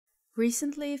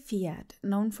Recently, Fiat,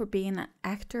 known for being an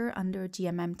actor under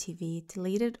GMMTV,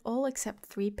 deleted all except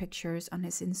 3 pictures on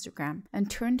his Instagram and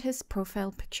turned his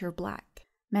profile picture black.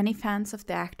 Many fans of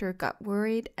the actor got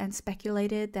worried and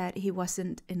speculated that he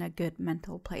wasn't in a good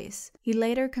mental place. He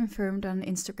later confirmed on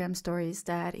Instagram stories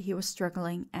that he was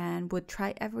struggling and would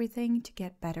try everything to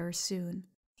get better soon.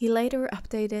 He later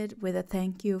updated with a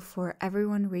thank you for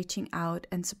everyone reaching out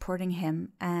and supporting him,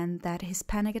 and that his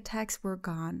panic attacks were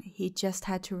gone. He just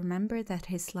had to remember that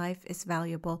his life is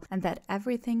valuable and that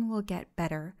everything will get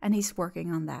better, and he's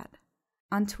working on that.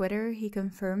 On Twitter, he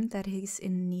confirmed that he's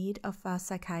in need of a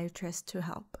psychiatrist to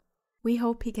help. We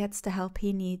hope he gets the help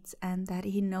he needs and that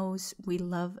he knows we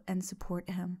love and support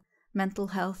him. Mental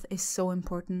health is so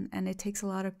important, and it takes a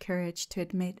lot of courage to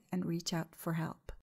admit and reach out for help.